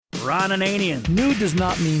Ron Ananian. New does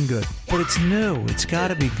not mean good, but it's new. It's got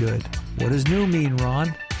to be good. What does new mean,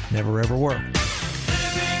 Ron? Never ever worked.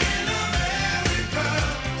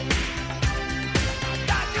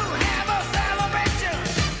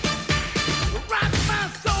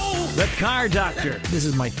 The Car Doctor. This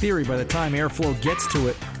is my theory. By the time airflow gets to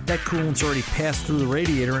it, that coolant's already passed through the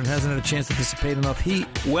radiator and hasn't had a chance to dissipate enough heat.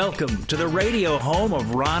 Welcome to the radio home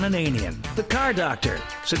of Ron Ananian, the Car Doctor.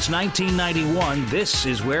 Since 1991, this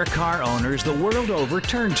is where car owners the world over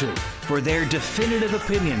turn to for their definitive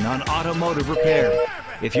opinion on automotive repair.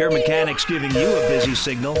 If your mechanic's giving you a busy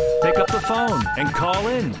signal, pick up the phone and call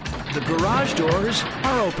in. The garage doors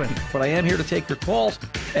are open. But I am here to take your calls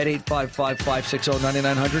at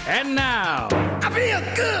 855-560-9900. And now, I feel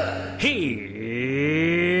good.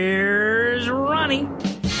 Here's Ronnie.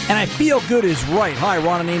 And I feel good is right. Hi,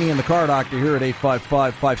 Ron Ananian, the Car Doctor, here at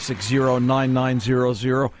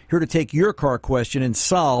 855-560-9900. Here to take your car question and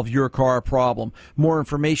solve your car problem. More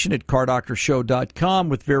information at cardoctorshow.com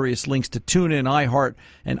with various links to TuneIn, iHeart,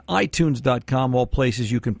 and iTunes.com, all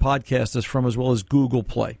places you can podcast us from, as well as Google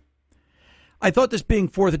Play. I thought this being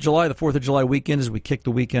 4th of July, the 4th of July weekend, as we kick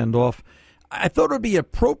the weekend off, I thought it would be an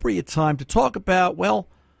appropriate time to talk about, well,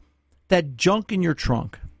 that junk in your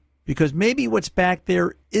trunk. Because maybe what's back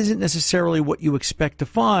there isn't necessarily what you expect to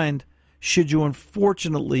find should you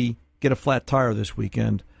unfortunately get a flat tire this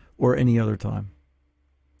weekend or any other time.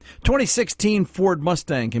 2016 Ford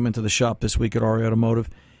Mustang came into the shop this week at RE Automotive.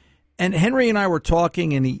 And Henry and I were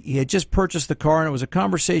talking, and he had just purchased the car, and it was a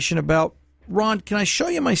conversation about, Ron, can I show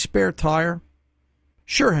you my spare tire?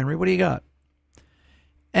 Sure, Henry, what do you got?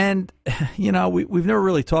 And, you know, we've never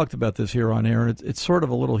really talked about this here on air, and it's sort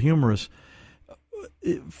of a little humorous.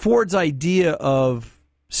 Ford's idea of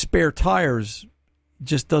spare tires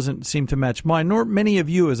just doesn't seem to match mine, nor many of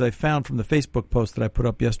you, as I found from the Facebook post that I put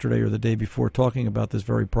up yesterday or the day before talking about this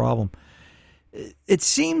very problem. It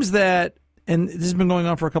seems that, and this has been going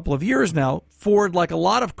on for a couple of years now, Ford, like a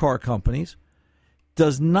lot of car companies,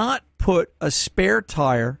 does not put a spare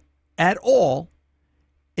tire at all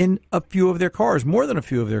in a few of their cars, more than a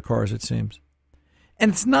few of their cars, it seems.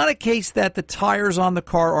 And it's not a case that the tires on the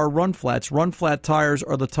car are run flats. Run flat tires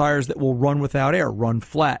are the tires that will run without air, run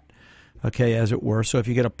flat, okay, as it were. So if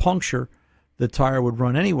you get a puncture, the tire would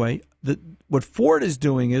run anyway. What Ford is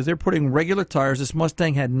doing is they're putting regular tires. This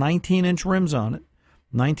Mustang had 19-inch rims on it,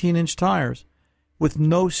 19-inch tires, with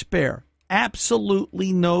no spare,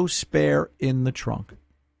 absolutely no spare in the trunk.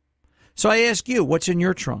 So I ask you, what's in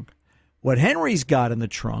your trunk? What Henry's got in the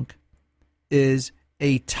trunk is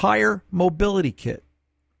a tire mobility kit.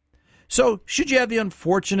 So should you have the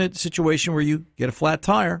unfortunate situation where you get a flat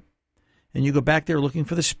tire and you go back there looking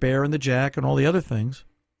for the spare and the jack and all the other things,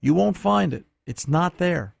 you won't find it. It's not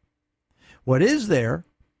there. What is there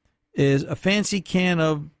is a fancy can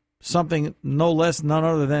of something no less, none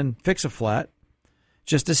other than Fix-A-Flat,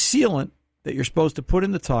 just a sealant that you're supposed to put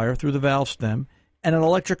in the tire through the valve stem, and an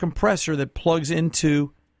electric compressor that plugs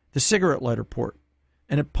into the cigarette lighter port,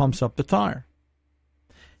 and it pumps up the tire.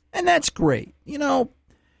 And that's great. You know,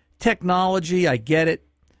 technology, I get it.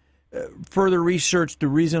 Further research, the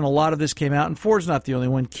reason a lot of this came out, and Ford's not the only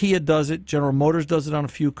one. Kia does it. General Motors does it on a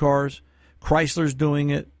few cars. Chrysler's doing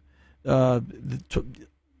it. The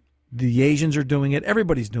Asians are doing it.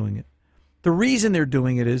 Everybody's doing it. The reason they're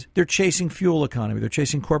doing it is they're chasing fuel economy. They're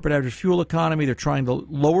chasing corporate average fuel economy. They're trying to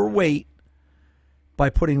lower weight by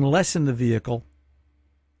putting less in the vehicle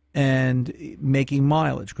and making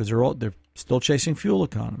mileage because they're still chasing fuel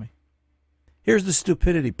economy. Here's the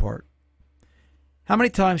stupidity part. How many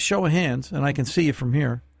times, show of hands, and I can see you from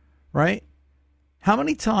here, right? How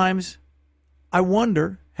many times, I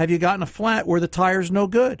wonder, have you gotten a flat where the tire's no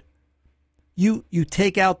good? You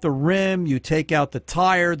take out the rim, you take out the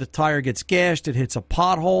tire gets gashed, it hits a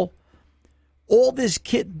pothole. All this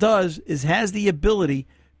kit does is has the ability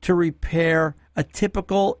to repair a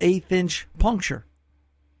typical 1/8-inch puncture.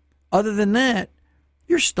 Other than that,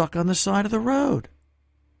 you're stuck on the side of the road.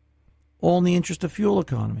 All in the interest of fuel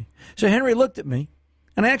economy. So Henry looked at me,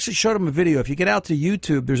 and I actually showed him a video. If you get out to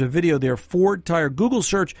YouTube, there's a video there, Ford Tire. Google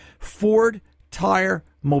search Ford Tire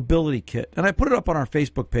Mobility Kit. And I put it up on our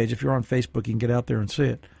Facebook page. If you're on Facebook, you can get out there and see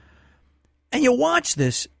it. And you watch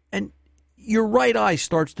this, and your right eye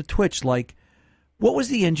starts to twitch like, what was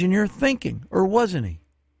the engineer thinking, or wasn't he?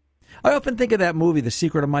 I often think of that movie, The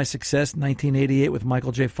Secret of My Success, 1988, with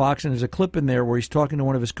Michael J. Fox, and there's a clip in there where he's talking to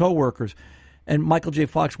one of his coworkers, and Michael J.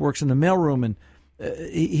 Fox works in the mailroom, and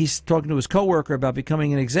he's talking to his coworker about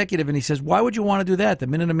becoming an executive, and he says, why would you want to do that? The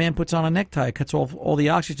minute a man puts on a necktie, it cuts off all the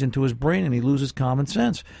oxygen to his brain, and he loses common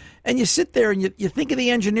sense. And you sit there and you think of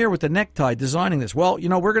the engineer with the necktie designing this. Well,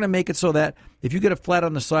 we're going to make it so that if you get a flat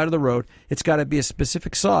on the side of the road, it's got to be a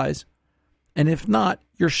specific size, and if not,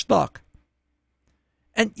 you're stuck.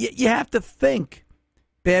 And you have to think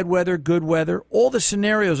bad weather, good weather, all the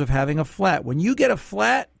scenarios of having a flat. When you get a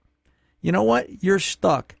flat, you know what? You're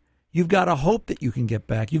stuck. You've got to hope that you can get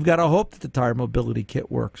back. You've got to hope that the tire mobility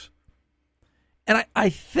kit works. And I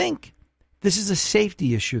think this is a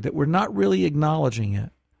safety issue that we're not really acknowledging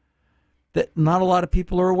yet, that not a lot of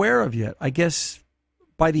people are aware of yet. I guess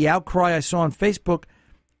by the outcry I saw on Facebook,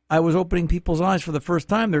 I was opening people's eyes for the first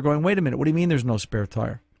time. They're going, wait a minute, what do you mean there's no spare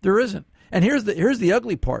tire? There isn't. And here's the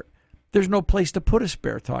ugly part. There's no place to put a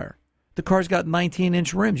spare tire. The car's got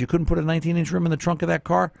 19-inch rims. You couldn't put a 19-inch rim in the trunk of that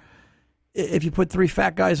car if you put 3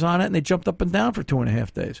 fat guys on it and they jumped up and down for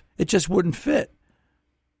 2.5 days. It just wouldn't fit.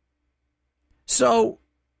 So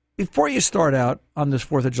before you start out on this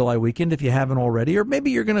 4th of July weekend, if you haven't already, or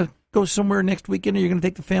maybe you're going to go somewhere next weekend or you're going to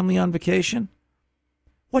take the family on vacation,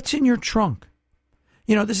 what's in your trunk?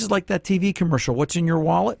 This is like that TV commercial. What's in your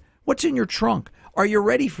wallet? What's in your trunk? Are you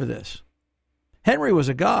ready for this? Henry was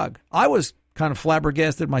agog. I was kind of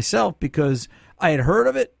flabbergasted myself because I had heard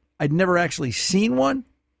of it. I'd never actually seen one.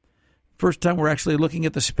 First time we're actually looking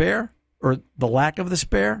at the spare, or the lack of the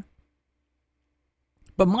spare.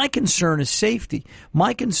 But my concern is safety.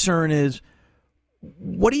 My concern is,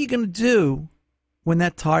 what are you going to do when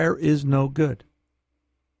that tire is no good?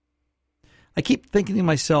 I keep thinking to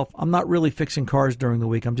myself, I'm not really fixing cars during the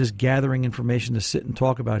week. I'm just gathering information to sit and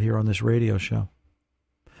talk about here on this radio show.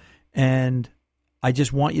 And I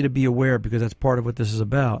just want you to be aware, because that's part of what this is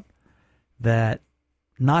about, that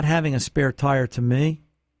not having a spare tire to me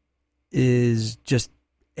is just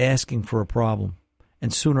asking for a problem.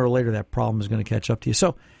 And sooner or later, that problem is going to catch up to you.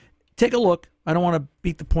 So take a look. I don't want to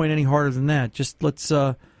beat the point any harder than that. Just let's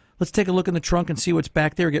take a look in the trunk and see what's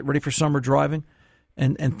back there. Get ready for summer driving,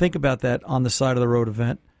 and think about that on the side of the road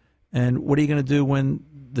event. And what are you going to do when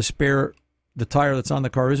the tire that's on the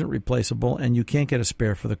car isn't replaceable and you can't get a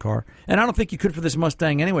spare for the car? And I don't think you could for this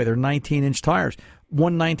Mustang anyway. They're 19-inch tires.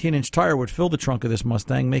 One 19-inch tire would fill the trunk of this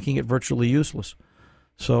Mustang, making it virtually useless.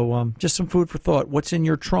 So just some food for thought. What's in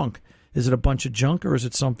your trunk? Is it a bunch of junk or is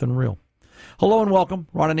it something real? Hello and welcome.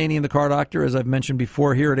 Ron Ananian, the Car Doctor, as I've mentioned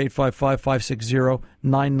before, here at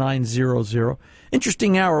 855-560-9900.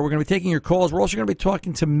 Interesting hour. We're going to be taking your calls. We're also going to be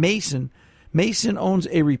talking to Mason. Mason owns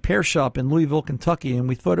a repair shop in Louisville, Kentucky, and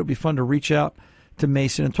we thought it would be fun to reach out to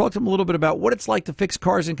Mason and talk to him a little bit about what it's like to fix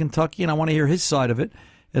cars in Kentucky, and I want to hear his side of it,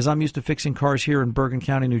 as I'm used to fixing cars here in Bergen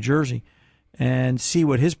County, New Jersey, and see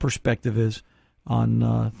what his perspective is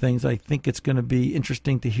on things. I think it's going to be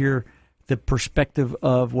interesting to hear the perspective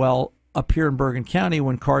of, well, up here in Bergen County,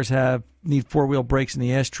 when cars need four-wheel brakes and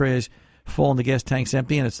the ashtrays full and the gas tank's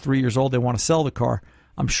empty and it's 3 years old, they want to sell the car.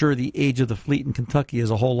 I'm sure the age of the fleet in Kentucky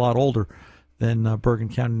is a whole lot older than Bergen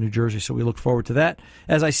County, New Jersey, so we look forward to that.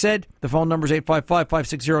 As I said, the phone number is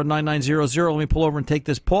 855-560-9900. Let me pull over and take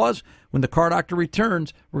this pause. When the Car Doctor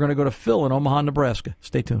returns, we're going to go to Phil in Omaha, Nebraska.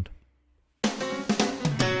 Stay tuned.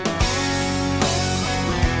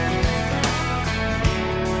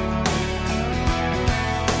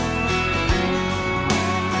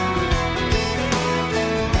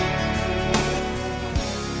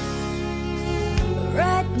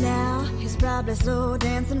 Probably slow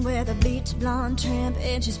dancing with a bleach blonde tramp,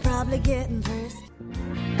 and she's probably getting pissed.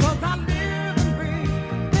 'Cause I live and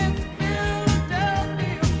breathe this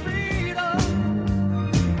Philadelphia freedom.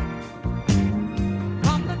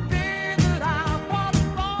 From the day that I was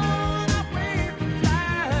born, I waved the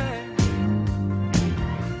flag.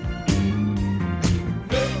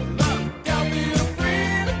 Philadelphia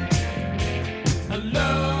freedom,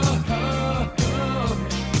 love.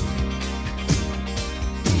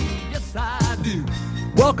 Yes, I do.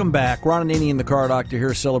 Welcome back. Ron Ananian, the Car Doctor,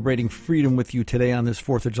 here celebrating freedom with you today on this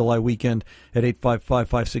 4th of July weekend at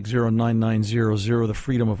 855-560-9900, the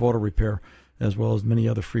freedom of auto repair, as well as many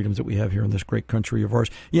other freedoms that we have here in this great country of ours.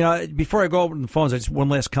 You know, before I go over to the phones, I just one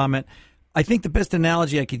last comment. I think the best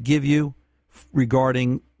analogy I could give you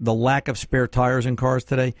regarding the lack of spare tires in cars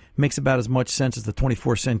today makes about as much sense as the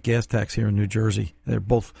 24-cent gas tax here in New Jersey. They're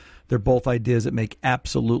both ideas that make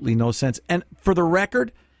absolutely no sense. And for the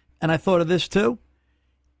record, and I thought of this too,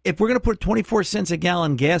 if we're going to put 24 cents a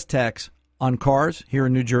gallon gas tax on cars here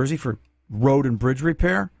in New Jersey for road and bridge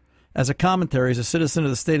repair, as a commentary, as a citizen of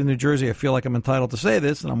the state of New Jersey, I feel like I'm entitled to say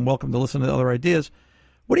this, and I'm welcome to listen to other ideas.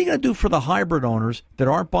 What are you going to do for the hybrid owners that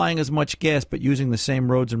aren't buying as much gas but using the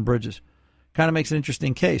same roads and bridges? kind of makes an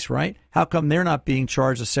interesting case, right? How come they're not being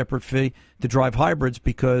charged a separate fee to drive hybrids?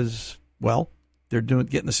 Because, well, they're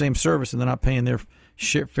getting the same service and they're not paying their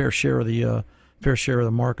fair share of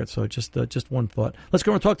the market. So just one thought. Let's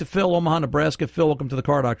go and talk to Phil, Omaha, Nebraska. Phil, welcome to the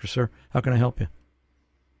Car Doctor, sir. How can I help you?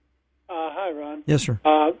 Hi, Ron. Yes, sir.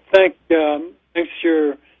 Thanks to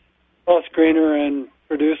your call screener and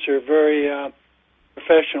producer, very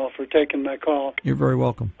professional, for taking my call. You're very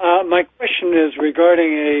welcome. My question is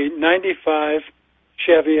regarding a 95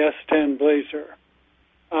 Chevy S10 Blazer.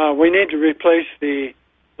 We need to replace the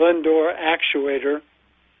blend door actuator.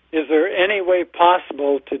 Is there any way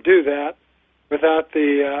possible to do that without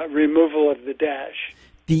the removal of the dash?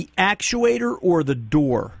 The actuator or the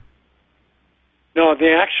door? No, the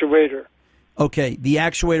actuator. Okay, the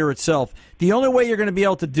actuator itself. The only way you're going to be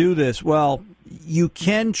able to do this, well, you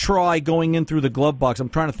can try going in through the glove box. I'm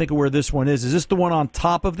trying to think of where this one is. Is this the one on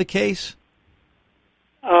top of the case?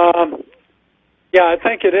 Yeah, I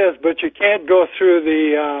think it is, but you can't go through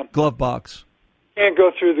the glove box. Can't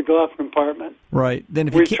go through the glove compartment. Right. Then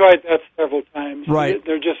if we tried that several times. Right.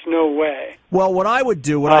 There's just no way. Well, what I would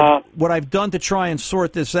do, what I've done to try and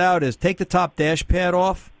sort this out is take the top dash pad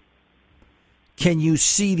off. Can you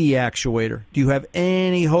see the actuator? Do you have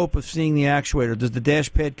any hope of seeing the actuator? Does the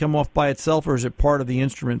dash pad come off by itself, or is it part of the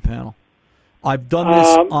instrument panel? I've done this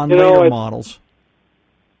on later models.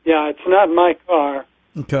 Yeah, it's not my car.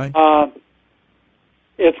 Okay.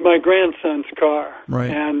 It's my grandson's car. Right.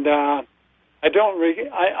 And I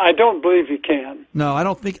don't believe you can. No,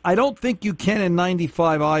 I don't think you can in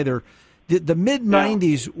 95 either. The mid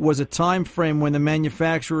 90s was a time frame when the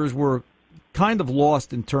manufacturers were kind of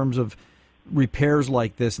lost in terms of repairs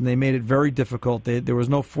like this, and they made it very difficult. There was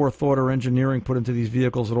no forethought or engineering put into these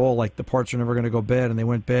vehicles at all. Like, the parts are never going to go bad, and they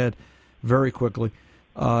went bad very quickly.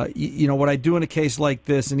 What I do in a case like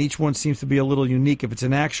this, and each one seems to be a little unique. If it's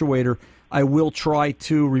an actuator, I will try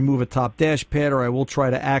to remove a top dash pad, or I will try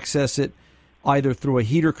to access it either through a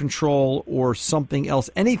heater control or something else,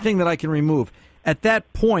 anything that I can remove. At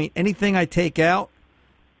that point, anything I take out,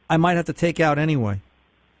 I might have to take out anyway.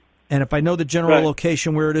 And if I know the general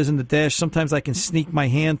location where it is in the dash, sometimes I can sneak my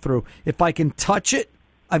hand through. If I can touch it,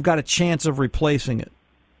 I've got a chance of replacing it.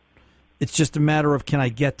 It's just a matter of, can I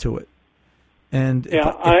get to it? And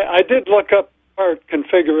I did look up part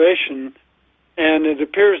configuration, and it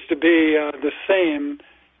appears to be the same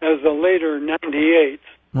as the later 98s.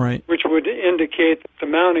 Right. Which would indicate that the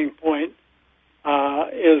mounting point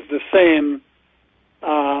is the same,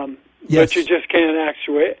 yes. But you just can't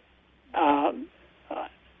actuate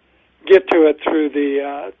get to it through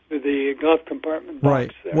the glove compartment box.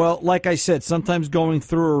 Right. There. Well, like I said, sometimes going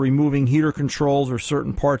through or removing heater controls or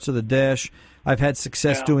certain parts of the dash, I've had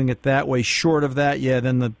success doing it that way. Short of that,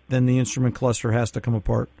 then the instrument cluster has to come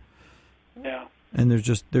apart. Yeah. And there's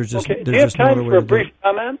just okay. there's Do you have just no time other way for a to do brief it.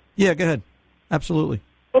 comment? Yeah, go ahead. Absolutely.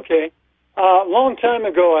 Okay. A long time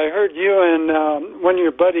ago, I heard you and one of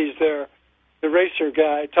your buddies there, the racer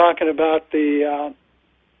guy, talking about the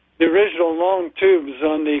original long tubes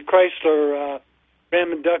on the Chrysler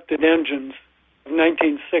ram-inducted engines of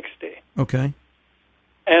 1960. Okay.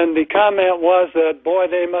 And the comment was that, boy,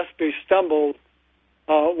 they must be stumbled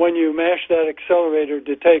when you mash that accelerator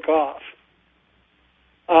to take off.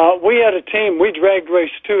 We had a team. We drag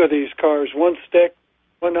raced two of these cars, one stick,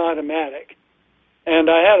 one automatic.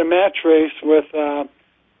 And I had a match race with a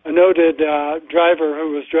noted driver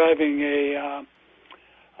who was driving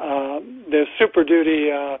the Super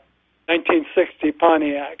Duty 1960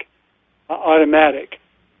 Pontiac automatic.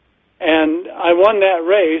 And I won that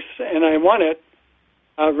race, and I won it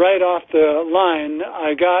right off the line.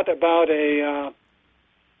 I got about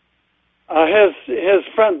his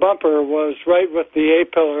front bumper was right with the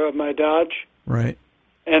A-pillar of my Dodge. Right.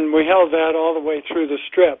 And we held that all the way through the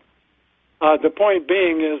strip. The point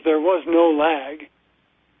being is there was no lag.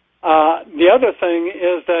 The other thing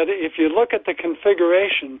is that if you look at the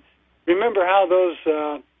configuration, remember how those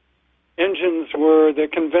engines were the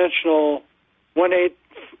conventional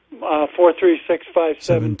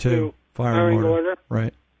 1-8-4-3-6-5-7-2 firing order?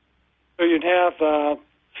 Right. So you'd have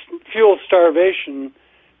fuel starvation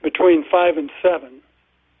between 5 and 7.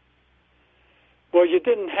 Well, you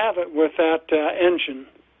didn't have it with that engine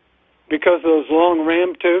because of those long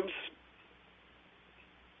ram tubes.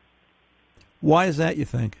 Why is that, you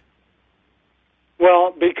think?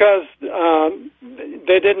 Well, because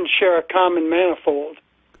they didn't share a common manifold.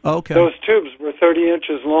 Okay. Those tubes were 30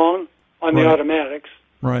 inches long on the automatics.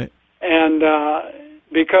 Right. And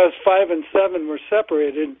because 5 and 7 were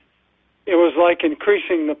separated, it was like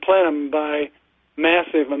increasing the plenum by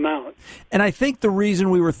massive amount. And I think the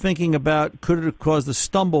reason we were thinking about could it have caused the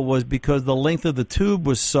stumble was because the length of the tube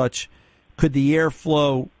was such. could the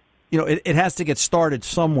airflow, it has to get started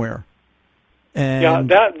somewhere. And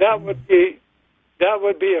that would be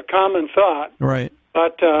a common thought. Right.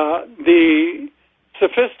 But the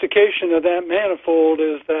sophistication of that manifold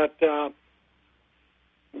is that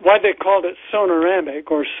why they called it sonoramic,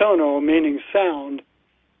 or sono meaning sound,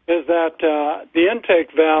 is that the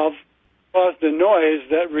intake valve caused a noise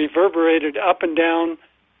that reverberated up and down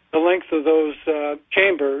the length of those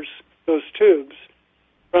chambers, those tubes,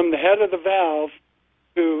 from the head of the valve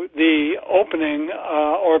to the opening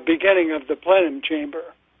or beginning of the plenum chamber,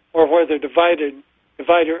 or where the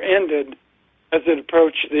divider ended as it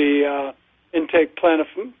approached the intake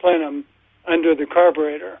plenum under the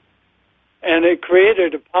carburetor. And it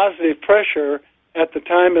created a positive pressure at the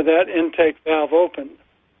time of that intake valve opened.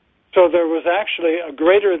 So there was actually a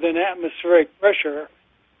greater than atmospheric pressure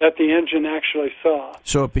that the engine actually saw.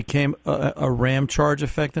 So it became a ram charge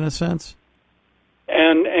effect in a sense?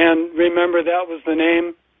 And remember, that was the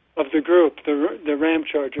name of the group, the ram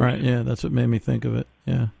chargers. Right, yeah, that's what made me think of it.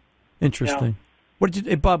 Yeah. Interesting. Yeah. What did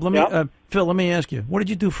you, Bob, Phil, let me ask you, what did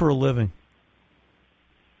you do for a living?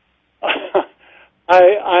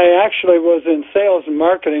 I actually was in sales and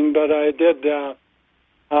marketing, but I did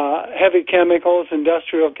heavy chemicals,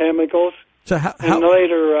 industrial chemicals, so how, and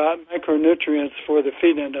later micronutrients for the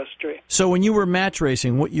feed industry. So when you were match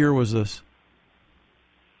racing, what year was this?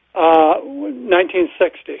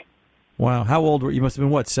 1960. Wow. How old were you? You must have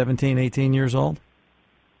been, 17, 18 years old?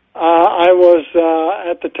 I was,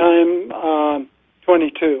 at the time,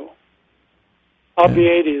 22. I'll be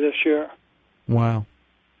 80 this year. Wow.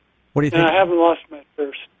 What do you think? And I haven't lost my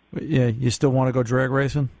thirst. Yeah, you still want to go drag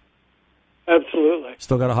racing? Absolutely.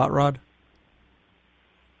 Still got a hot rod?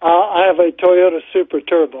 I have a Toyota Super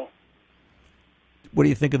Turbo. What do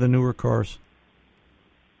you think of the newer cars?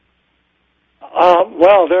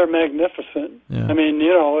 Well, they're magnificent. Yeah. I mean,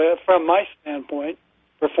 from my standpoint,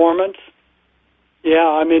 performance,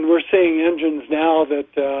 we're seeing engines now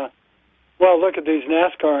that, look at these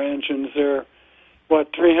NASCAR engines. They're,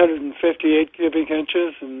 358 cubic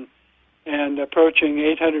inches and approaching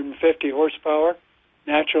 850 horsepower,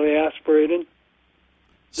 naturally aspirated.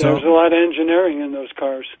 So, there's a lot of engineering in those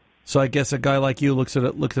cars. So I guess a guy like you looks at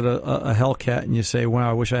a Hellcat and you say, "Wow,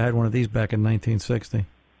 I wish I had one of these back in 1960."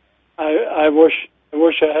 I wish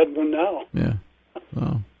I had one now. Yeah.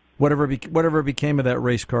 Well, whatever became of that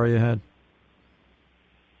race car you had?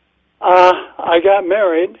 I got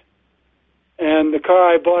married, and the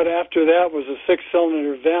car I bought after that was a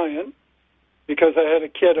 6-cylinder Valiant because I had a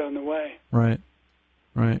kid on the way. Right.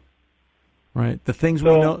 The things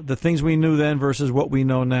we knew then versus what we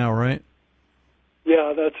know now, right?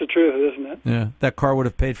 Yeah, that's the truth, isn't it? Yeah, that car would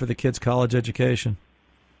have paid for the kid's college education.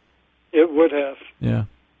 It would have. Yeah.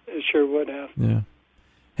 It sure would have. Yeah.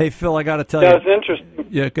 Hey, Phil, I got to tell you. That's interesting.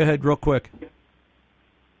 Yeah, go ahead, real quick.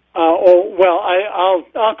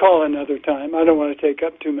 I'll call another time. I don't want to take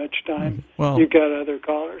up too much time. Well, you've got other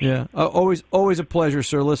callers. Yeah, always a pleasure,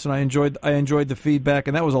 sir. Listen, I enjoyed the feedback,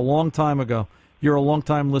 and that was a long time ago. You're a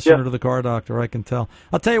long-time listener to the Car Doctor, I can tell.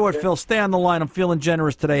 I'll tell you what, Phil, stay on the line. I'm feeling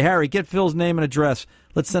generous today. Harry, get Phil's name and address.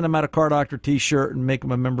 Let's send him out a Car Doctor T-shirt and make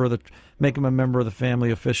him a member of the family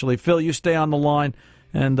officially. Phil, you stay on the line,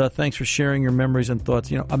 and thanks for sharing your memories and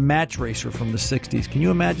thoughts. A match racer from the '60s. Can you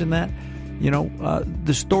imagine that?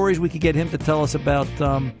 The stories we could get him to tell us about.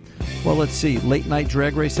 Let's see, late night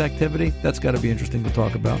drag race activity. That's got to be interesting to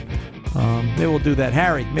talk about. Maybe we'll do that.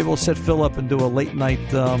 Harry, maybe we'll set Phil up and do a late night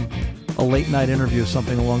interview,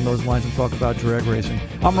 something along those lines, and talk about drag racing.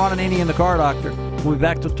 I'm Ron Ananian, the Car Doctor. We'll be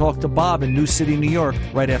back to talk to Bob in New City, New York,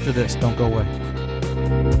 right after this. Don't go away.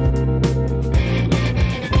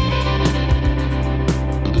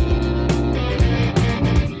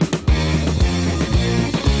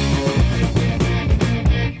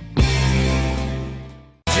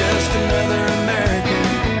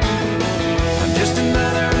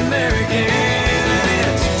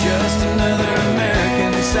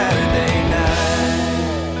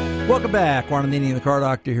 Welcome back. Ron Ananian, the Car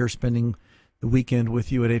Doctor, here spending the weekend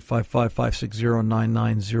with you at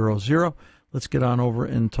 855-560-9900. Let's get on over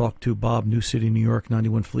and talk to Bob, New City, New York,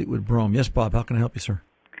 91 Fleetwood Brougham. Yes, Bob, how can I help you, sir?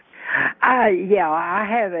 I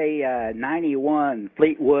have a 91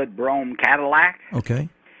 Fleetwood Brougham Cadillac. Okay.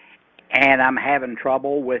 And I'm having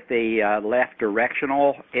trouble with the left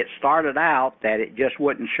directional. It started out that it just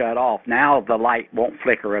wouldn't shut off. Now the light won't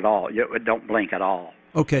flicker at all. It don't blink at all.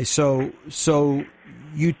 Okay, so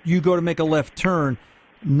you go to make a left turn,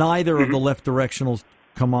 neither of the left directionals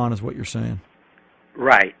come on, is what you're saying?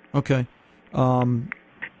 Right. Okay.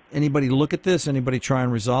 Anybody look at this? Anybody try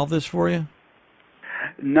and resolve this for you?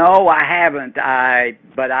 No, I haven't.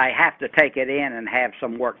 But I have to take it in and have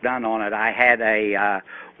some work done on it. I had a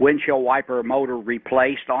windshield wiper motor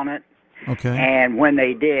replaced on it. Okay. And when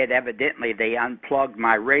they did, evidently they unplugged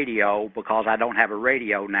my radio because I don't have a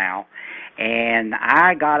radio now. And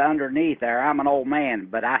I got underneath there. I'm an old man,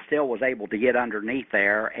 but I still was able to get underneath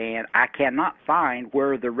there, and I cannot find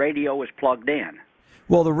where the radio is plugged in.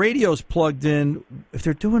 Well, the radio's plugged in. If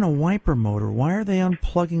they're doing a wiper motor, why are they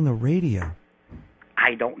unplugging the radio?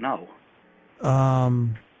 I don't know.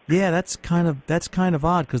 Yeah, that's kind of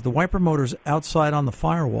odd because the wiper motor's outside on the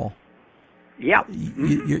firewall. Yeah.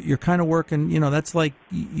 You're kind of working, that's like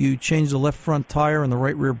you change the left front tire and the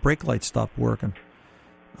right rear brake light stopped working.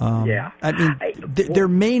 Yeah. I mean, there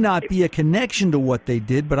may not be a connection to what they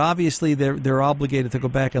did, but obviously they're obligated to go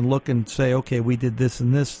back and look and say, okay, we did this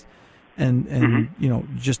and this, and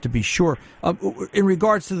just to be sure. In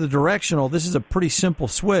regards to the directional, this is a pretty simple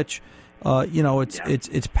switch.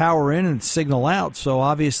 It's power in and it's signal out. So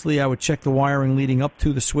obviously, I would check the wiring leading up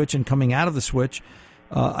to the switch and coming out of the switch.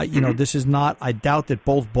 This is not. I doubt that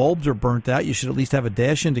both bulbs are burnt out. You should at least have a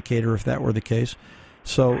dash indicator if that were the case.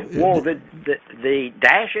 So, well, the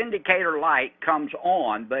dash indicator light comes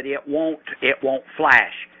on, but it won't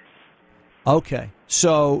flash. Okay,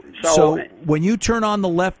 so when you turn on the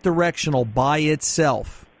left directional by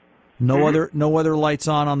itself, no other lights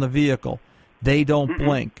on the vehicle, they don't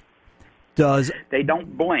blink. They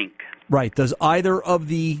don't blink? Right. Does either of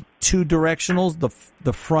the two directionals,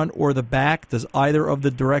 the front or the back, does either of the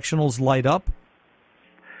directionals light up?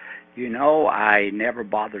 I never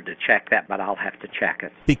bothered to check that, but I'll have to check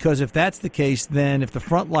it. Because if that's the case, then if the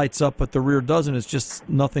front lights up but the rear doesn't, it's just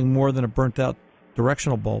nothing more than a burnt-out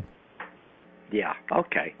directional bulb. Yeah,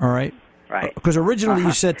 okay. All right? Right. Because originally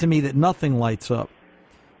you said to me that nothing lights up,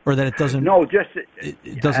 or that it doesn't... No, just...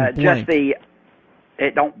 It doesn't blink.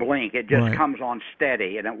 It don't blink. It just comes on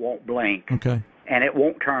steady, and it won't blink. Okay. And it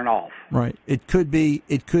won't turn off. Right. It could be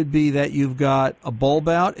that you've got a bulb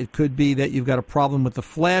out. It could be that you've got a problem with the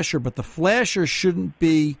flasher, but the flasher shouldn't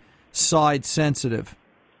be side sensitive.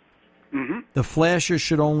 Mm-hmm. The flasher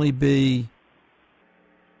should only be,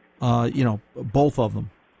 both of them.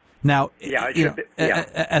 Now,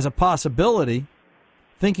 as a possibility,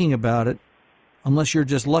 thinking about it, unless you're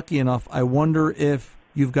just lucky enough, I wonder if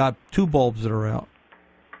you've got two bulbs that are out.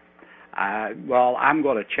 Well, I'm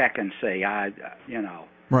going to check and see.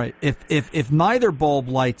 Right. If neither bulb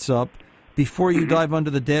lights up, before you dive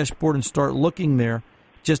under the dashboard and start looking there,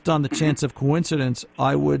 just on the chance of coincidence,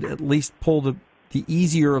 I would at least pull the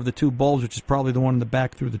easier of the two bulbs, which is probably the one in the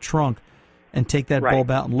back through the trunk, and take that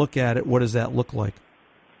bulb out and look at it. What does that look like?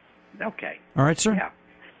 Okay. All right, sir? Yeah.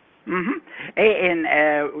 Mm-hmm. And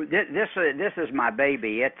this is my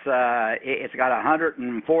baby. It's got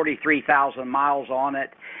 143,000 miles on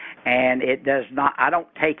it, and it does not. I don't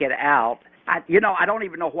take it out. I don't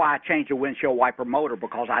even know why I changed the windshield wiper motor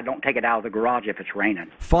because I don't take it out of the garage if it's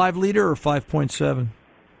raining. 5 liter or 5.7?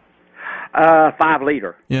 5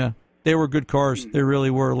 liter. Yeah, they were good cars. They really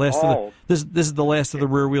were. This is the last of the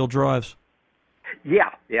rear wheel drives.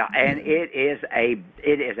 Yeah, and it is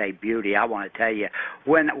a beauty. I want to tell you,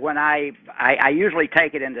 when I usually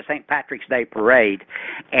take it into St. Patrick's Day parade,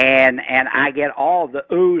 and I get all the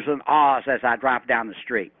oohs and ahs as I drive down the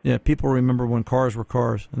street. Yeah, people remember when cars were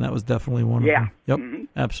cars, and that was definitely one of them. Yep,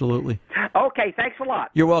 absolutely. Okay, thanks a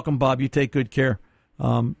lot. You're welcome, Bob. You take good care.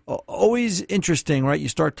 Always interesting, right? You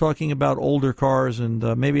start talking about older cars, and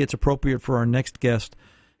maybe it's appropriate for our next guest.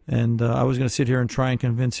 And I was going to sit here and try and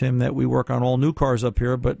convince him that we work on all new cars up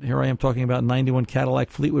here, but here I am talking about 91 Cadillac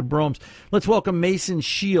Fleetwood Bromes. Let's welcome Mason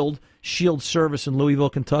Shield Service in Louisville,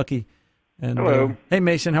 Kentucky. And, hello. Hey,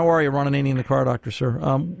 Mason, how are you? Ron Ananian, the car doctor, sir.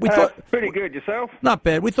 We thought pretty good. Yourself? Not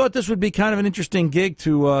bad. We thought this would be kind of an interesting gig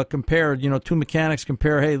to compare, two mechanics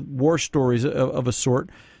compare, war stories of a sort.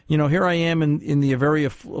 Here I am in the very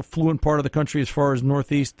affluent part of the country as far as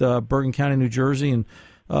northeast Bergen County, New Jersey, and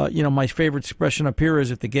my favorite expression up here is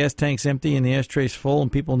if the gas tank's empty and the ashtray's full and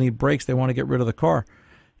people need brakes, they want to get rid of the car.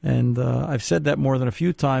 And I've said that more than a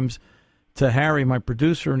few times to Harry, my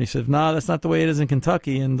producer, and he said, "No, that's not the way it is in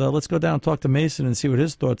Kentucky." And let's go down and talk to Mason and see what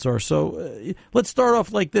his thoughts are. So let's start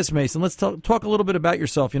off like this, Mason. Let's talk a little bit about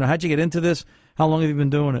yourself. How'd you get into this? How long have you been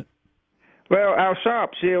doing it? Well, our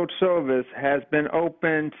shop, Shield Service, has been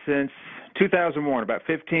open since 2001, about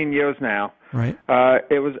 15 years now. Right.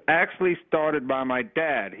 It was actually started by my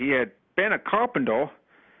dad. He had been a carpenter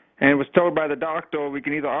and was told by the doctor, we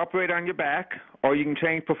can either operate on your back or you can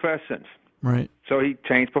change professions. Right. So he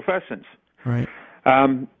changed professions. Right.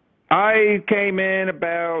 I came in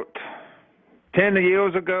about 10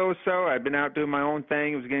 years ago or so. I'd been out doing my own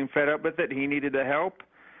thing. I was getting fed up with it. He needed the help.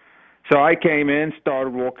 So I came in,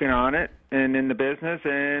 started working on it and in the business,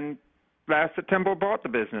 and last September bought the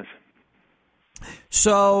business.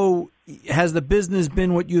 So has the business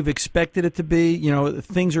been what you've expected it to be? You know,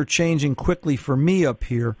 things are changing quickly for me up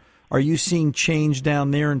here. Are you seeing change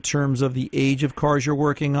down there in terms of the age of cars you're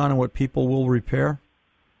working on and what people will repair?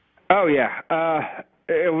 Oh, yeah.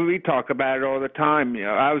 We talk about it all the time. You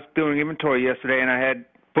know, I was doing inventory yesterday, and I had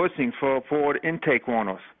bushings for Ford intake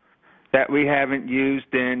warners that we haven't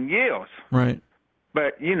used in years. Right.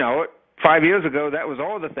 But, 5 years ago, that was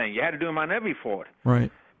all the thing. You had to do them on every Ford. Right.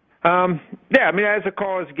 Yeah, I mean, as the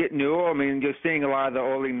cars get newer, I mean, you're seeing a lot of the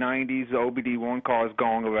early 90s OBD1 cars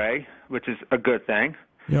going away, which is a good thing.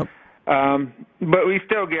 Yep. But we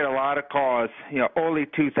still get a lot of cars, early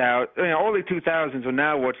 2000s are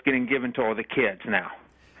now what's getting given to all the kids now.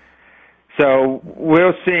 So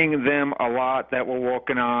we're seeing them a lot that we're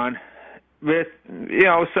working on with,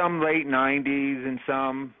 some late 90s and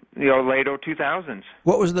some, later 2000s.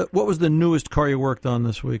 What was the newest car you worked on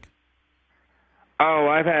this week? Oh,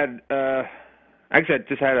 I've had, actually,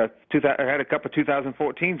 I had a couple of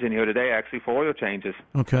 2014s in here today, actually, for oil changes.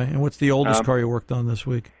 Okay, and what's the oldest car you worked on this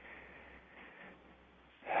week?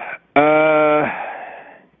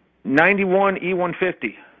 91 E150.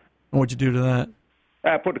 And what'd you do to that?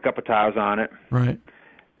 I put a couple of tires on it. Right.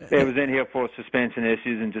 It was in here for suspension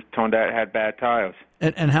issues and just turned out it had bad tires.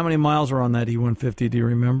 And how many miles are on that E150, do you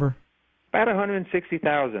remember? About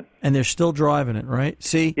 160,000. And they're still driving it, right?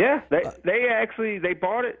 See? Yeah, they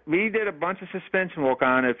bought it. We did a bunch of suspension work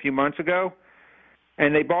on it a few months ago,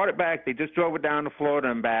 and they bought it back. They just drove it down to Florida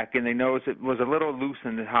and back, and they noticed it was a little loose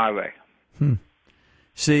in the highway.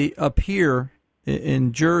 See, up here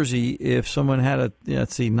in Jersey, if someone had a,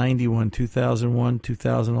 91, 2001,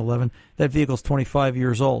 2011, that vehicle's 25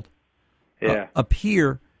 years old. Yeah. Up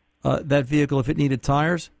here, that vehicle, if it needed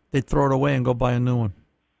tires, they'd throw it away and go buy a new one.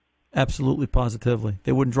 Absolutely, positively.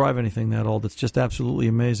 They wouldn't drive anything that old. It's just absolutely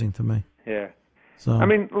amazing to me. Yeah. So I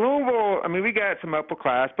mean, Louisville, we got some upper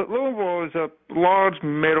class, but Louisville is a large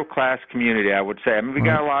middle class community, I would say. We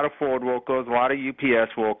got a lot of Ford workers, a lot of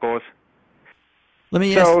UPS workers. Let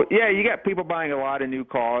me ask. So, yeah, you got people buying a lot of new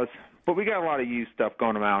cars, but we got a lot of used stuff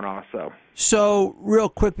going around also. So, real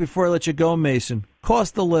quick before I let you go, Mason,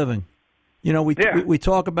 cost of living. We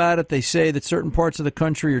talk about it. They say that certain parts of the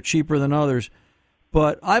country are cheaper than others.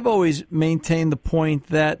 But I've always maintained the point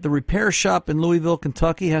that the repair shop in Louisville,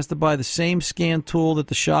 Kentucky has to buy the same scan tool that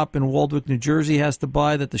the shop in Waldwick, New Jersey has to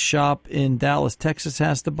buy, that the shop in Dallas, Texas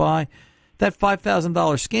has to buy. That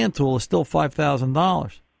 $5,000 scan tool is still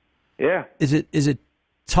 $5,000. Yeah. Is it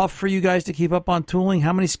tough for you guys to keep up on tooling?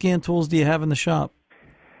 How many scan tools do you have in the shop?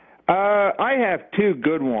 I have two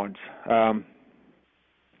good ones. My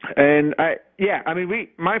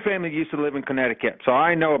family used to live in Connecticut, so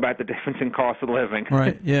I know about the difference in cost of living.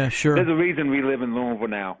 Right, yeah, sure. There's a reason we live in Louisville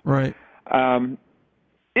now. Right. The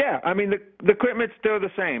equipment's still the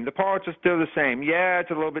same. The parts are still the same. Yeah, it's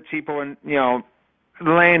a little bit cheaper, and, the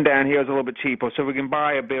land down here is a little bit cheaper, so we can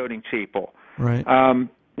buy a building cheaper. Right.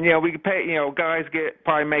 We can pay, guys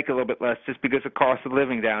probably make a little bit less just because the cost of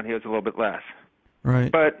living down here is a little bit less.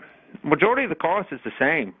 Right. But majority of the cost is the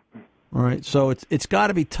same. All right, so it's got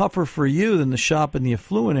to be tougher for you than the shop in the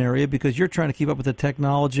affluent area because you're trying to keep up with the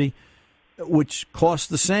technology, which costs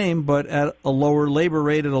the same, but at a lower labor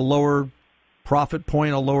rate, at a lower profit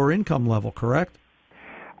point, a lower income level, correct?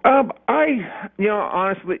 Honestly,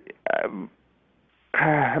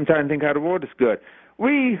 I'm trying to think how to word this good.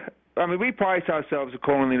 We price ourselves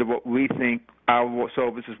accordingly to what we think our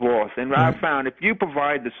service is worth, and I've found if you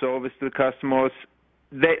provide the service to the customers,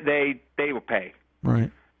 they will pay.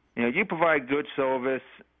 Right. You provide good service,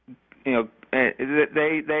 they will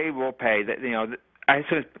pay. I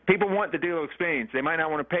said people want the dealer experience. They might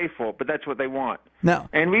not want to pay for it, but that's what they want. Now,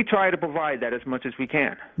 and we try to provide that as much as we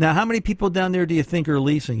can. Now, how many people down there do you think are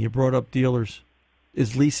leasing? You brought up dealers.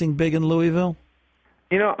 Is leasing big in Louisville?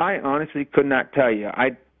 I honestly could not tell you.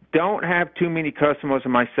 I don't have too many customers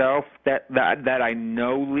myself that I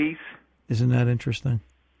know lease. Isn't that interesting?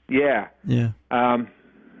 Yeah. Yeah.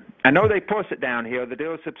 I know they push it down here. The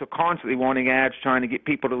dealerships are constantly wanting ads trying to get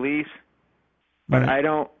people to lease, but I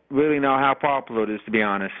don't really know how popular it is, to be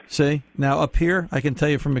honest. See, now up here, I can tell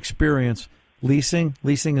you from experience, leasing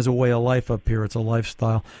is a way of life up here. It's a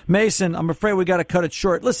lifestyle. Mason, I'm afraid we got to cut it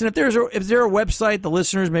short. Listen, if there's a website, the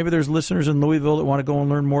listeners, maybe there's listeners in Louisville that want to go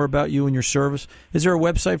and learn more about you and your service. Is there a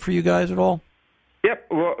website for you guys at all? Yep,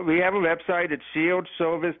 well, we have a website. It's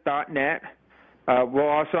shieldservice.net. We're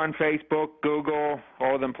also on Facebook, Google,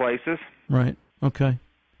 all them places. Right. Okay.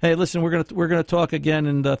 Hey, listen, we're gonna talk again,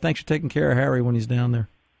 and thanks for taking care of Harry when he's down there.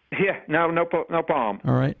 Yeah. No problem.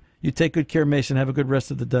 All right. You take good care, Mason. Have a good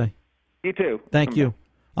rest of the day. You too. Thank you.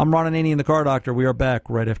 I'm Ron Ananian, the Car Doctor. We are back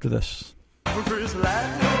right after this.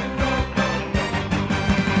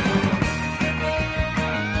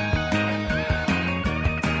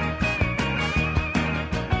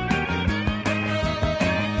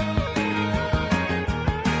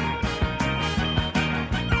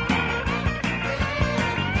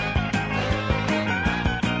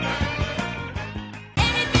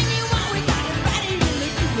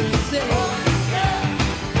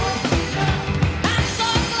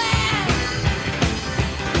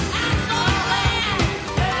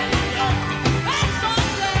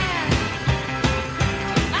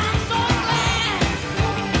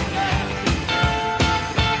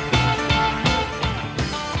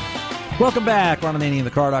 Welcome back. Ron Ananian,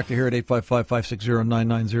 the Car Doctor, here at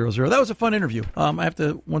 855-560-9900. That was a fun interview. I have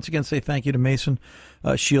to once again say thank you to Mason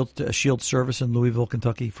Shield Service in Louisville,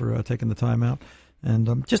 Kentucky, for taking the time out.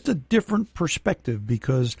 And just a different perspective,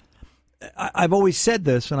 because I've always said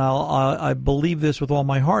this, and I believe this with all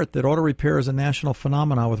my heart, that auto repair is a national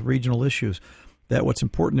phenomenon with regional issues. That what's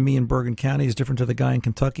important to me in Bergen County is different to the guy in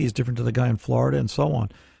Kentucky, is different to the guy in Florida, and so on.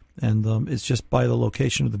 And it's just by the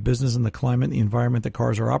location of the business and the climate and the environment that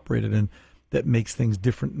cars are operated in that makes things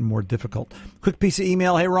different and more difficult. Quick piece of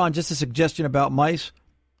email. Hey, Ron, just a suggestion about mice.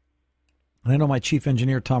 And I know my chief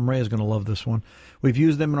engineer, Tom Ray, is going to love this one. We've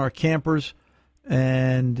used them in our campers,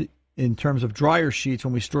 and in terms of dryer sheets,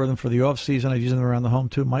 when we store them for the off-season, I've used them around the home,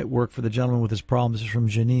 too. Might work for the gentleman with his problem. This is from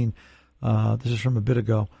Janine. This is from a bit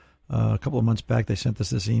ago. A couple of months back, they sent us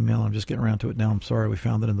this email. I'm just getting around to it now. I'm sorry. We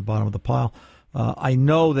found it in the bottom of the pile. I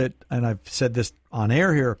know that, and I've said this on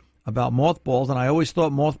air here about mothballs, and I always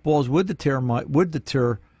thought mothballs would deter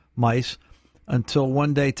mice until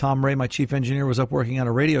one day Tom Ray, my chief engineer, was up working on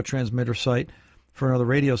a radio transmitter site for another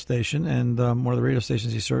radio station, and one of the radio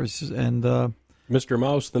stations he services. And Mr.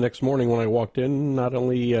 Mouse, the next morning when I walked in, not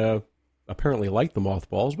only apparently liked the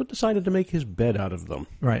mothballs, but decided to make his bed out of them.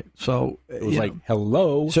 Right. So it was like,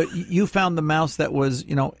 hello. So you found the mouse that was,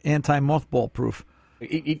 anti-mothball proof.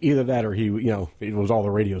 Either that or it was all the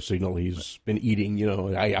radio signal he's been eating.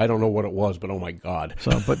 I don't know what it was, but oh my God.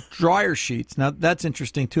 But dryer sheets. Now, that's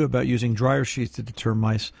interesting, too, about using dryer sheets to deter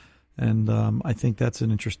mice. And I think that's an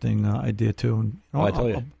interesting idea, too. And, I tell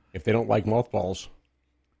you, if they don't like mothballs.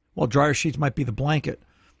 Well, dryer sheets might be the blanket.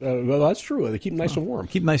 Well, that's true. They keep them nice and warm.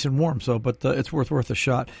 Keep nice and warm. So, but it's worth a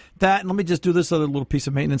shot. That, and let me just do this other little piece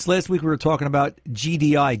of maintenance. Last week we were talking about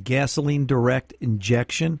GDI, gasoline direct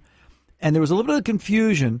injection. And there was a little bit of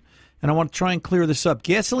confusion, and I want to try and clear this up.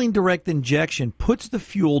 Gasoline direct injection puts the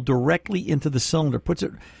fuel directly into the cylinder.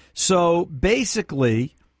 So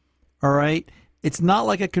basically, all right, it's not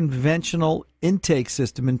like a conventional intake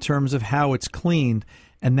system in terms of how it's cleaned,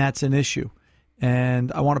 and that's an issue.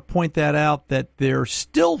 And I want to point that out, that they're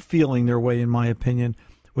still feeling their way, in my opinion,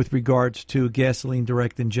 with regards to gasoline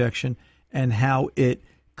direct injection and how it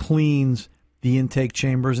cleans the intake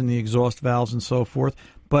chambers and the exhaust valves and so forth.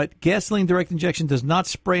 But gasoline direct injection does not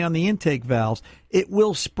spray on the intake valves. It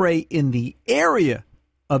will spray in the area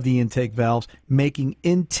of the intake valves, making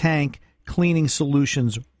in-tank cleaning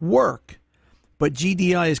solutions work. But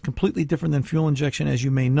GDI is completely different than fuel injection, as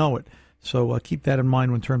you may know it. So keep that in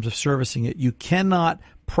mind in terms of servicing it. You cannot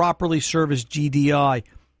properly service GDI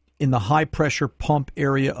in the high-pressure pump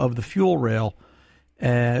area of the fuel rail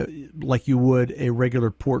like you would a regular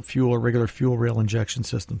port fuel or regular fuel rail injection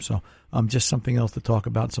system. So just something else to talk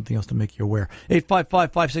about, something else to make you aware.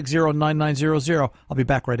 855-560-9900. I'll be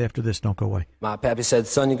back right after this. Don't go away. My pappy said,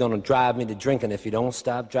 son, you're going to drive me to drinking if you don't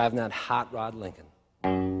stop driving that hot rod Lincoln.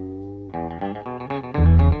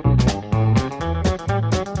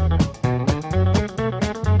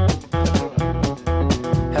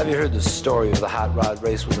 Have you heard the story of the hot rod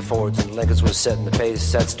race with the Fords and Lincolns was setting the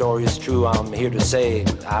pace? That story is true, I'm here to say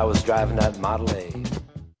I was driving that Model A.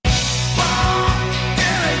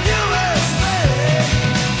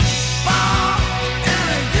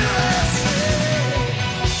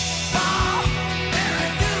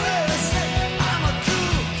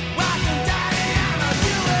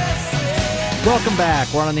 Welcome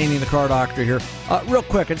back. Ron Ananian, the Car Doctor here. Real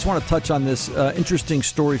quick, I just want to touch on this interesting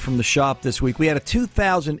story from the shop this week. We had a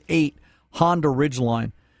 2008 Honda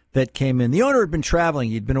Ridgeline that came in. The owner had been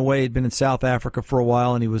traveling. He'd been away. He'd been in South Africa for a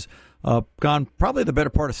while, and he was gone probably the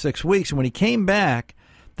better part of 6 weeks. And when he came back,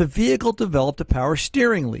 the vehicle developed a power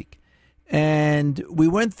steering leak. And we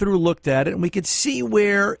went through, looked at it, and we could see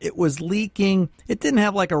where it was leaking. It didn't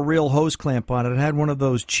have like a real hose clamp on it. It had one of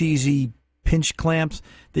those cheesy pinch clamps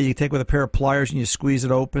that you take with a pair of pliers and you squeeze it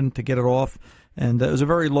open to get it off. And it was a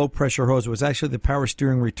very low-pressure hose. It was actually the power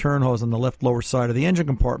steering return hose on the left lower side of the engine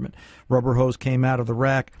compartment. Rubber hose came out of the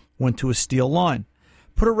rack, went to a steel line.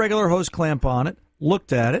 put a regular hose clamp on it,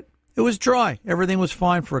 looked at it. It was dry. Everything was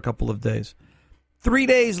fine for a couple of days. 3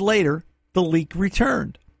 days later, the leak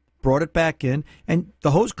returned. Brought it back in, and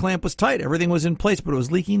the hose clamp was tight. Everything was in place, but it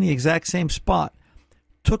was leaking the exact same spot.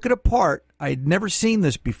 Took it apart. I had never seen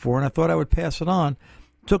this before, and I thought I would pass it on.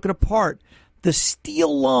 Took it apart. The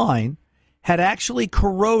steel line had actually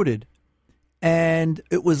corroded, and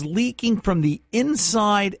it was leaking from the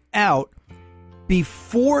inside out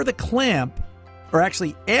before the clamp, or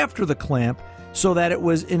actually after the clamp, so that it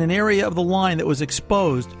was in an area of the line that was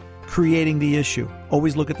exposed, creating the issue.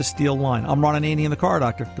 Always look at the steel line. I'm Ron Ananian, the Car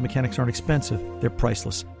Doctor. The mechanics aren't expensive. They're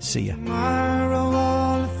priceless. See ya. Tomorrow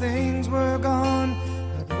all the things were gone.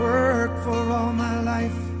 I'd worked for all my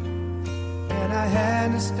life, and I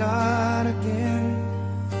had to start again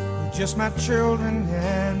with just my children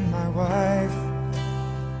and my wife.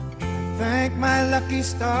 Thank my lucky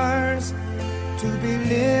stars to be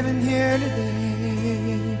living here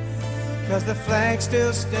today, 'cause the flag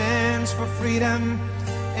still stands for freedom,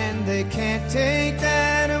 and they can't take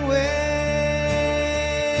that away.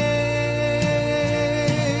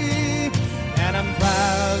 And I'm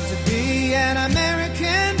proud to be an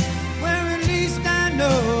American, where at least I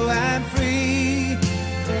know I'm free.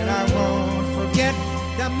 And I won't forget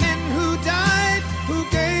the men who died, who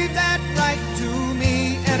gave that right to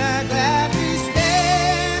me. And I gladly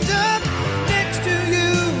stand up next to you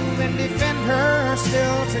and defend her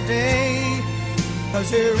still today. 'Cause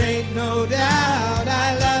there ain't no doubt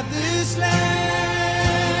I love this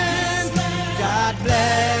land. God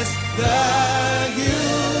bless the